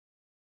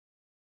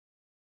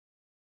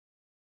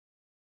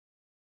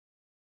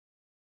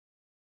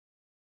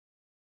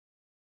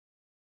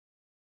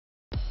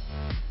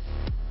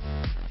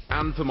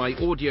And for my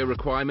audio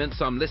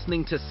requirements, I'm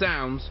listening to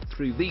sounds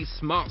through these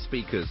smart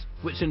speakers,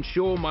 which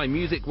ensure my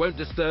music won't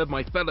disturb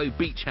my fellow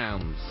beach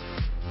hounds.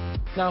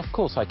 Now, of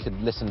course, I could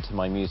listen to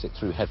my music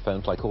through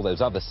headphones like all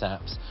those other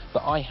saps,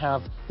 but I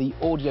have the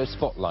audio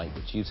spotlight,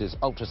 which uses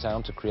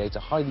ultrasound to create a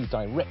highly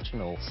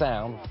directional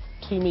sound,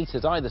 2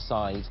 meters either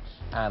side,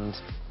 and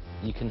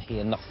you can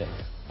hear nothing.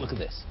 Look at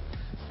this.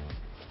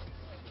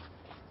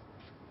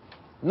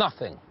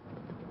 Nothing.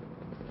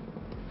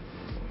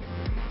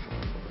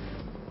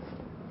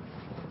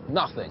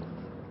 Nothing.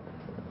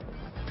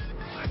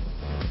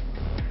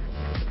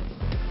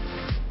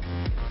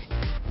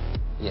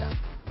 Yeah,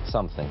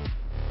 something.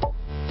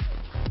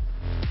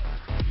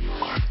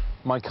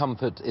 My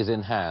comfort is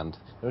in hand.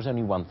 There is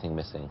only one thing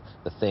missing,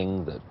 the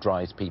thing that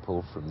drives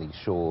people from these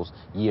shores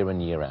year in,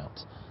 year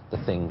out,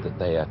 the thing that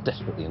they are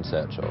desperately in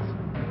search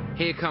of.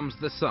 Here comes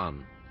the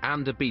sun,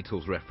 and a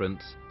Beatles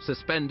reference,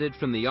 suspended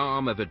from the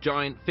arm of a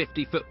giant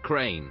 50-foot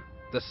crane.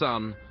 The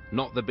sun,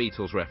 not the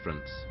Beatles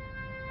reference.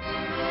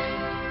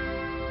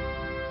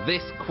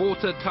 This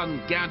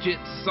quarter-ton Gadget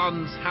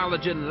sun's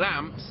halogen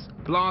lamps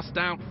blast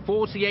out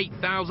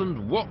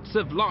 48,000 watts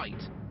of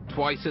light,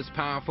 twice as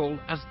powerful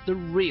as the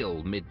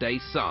real midday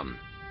sun,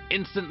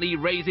 instantly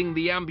raising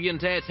the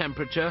ambient air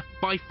temperature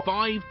by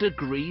 5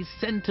 degrees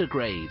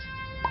centigrade.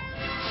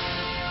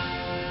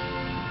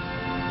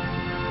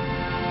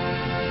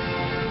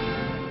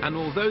 And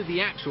although the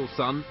actual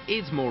sun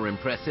is more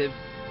impressive,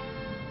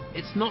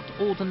 it's not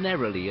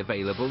ordinarily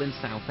available in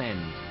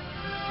Southend.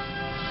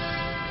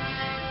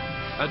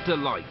 A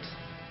delight.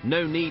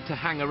 No need to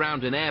hang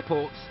around in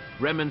airports,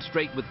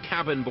 remonstrate with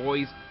cabin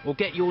boys, or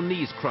get your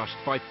knees crushed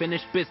by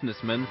Finnish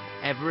businessmen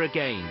ever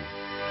again.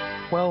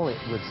 Well, it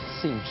would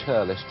seem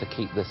churlish to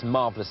keep this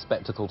marvellous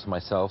spectacle to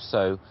myself,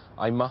 so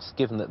I must,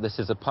 given that this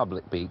is a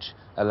public beach,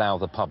 allow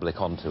the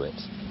public onto it.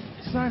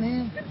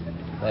 Sunny.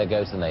 There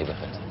goes the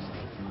neighbourhood.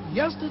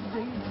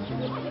 Yesterday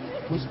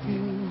was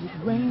filled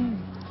with rain.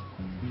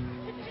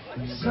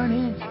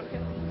 Sunny.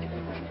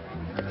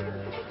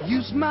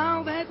 You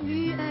smiled at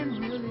me and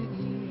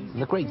really eased.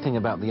 The great thing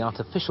about the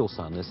artificial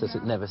sun is that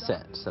it never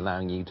sets,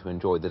 allowing you to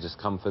enjoy the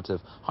discomfort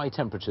of high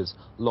temperatures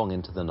long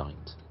into the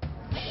night.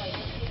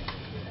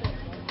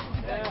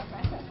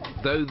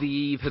 Though the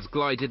eve has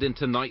glided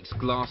into night's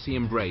glassy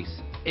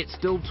embrace, it's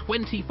still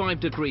 25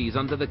 degrees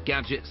under the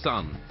Gadget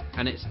sun,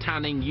 and its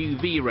tanning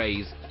UV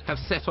rays have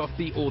set off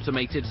the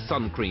automated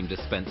sun cream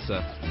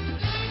dispenser.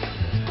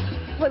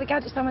 Well, the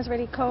Gadget sun was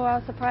really cool. I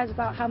was surprised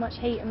about how much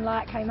heat and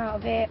light came out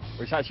of it.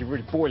 It's actually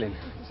really boiling.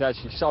 It's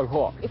actually so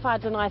hot. If I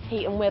had a nice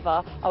heat and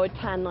weather, I would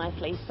tan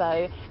nicely,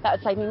 so that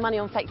would save me money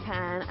on fake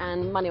tan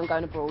and money on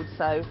going abroad,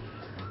 so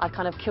I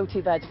kind of kill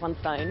 2 birds with 1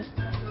 stone.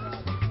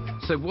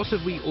 So what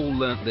have we all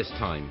learnt this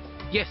time?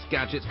 Yes,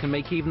 gadgets can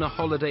make even a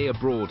holiday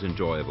abroad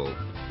enjoyable,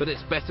 but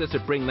it's better to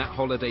bring that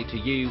holiday to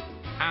you,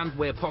 and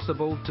where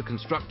possible, to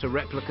construct a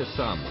replica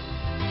sun.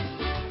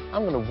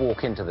 I'm going to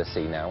walk into the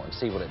sea now and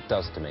see what it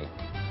does to me.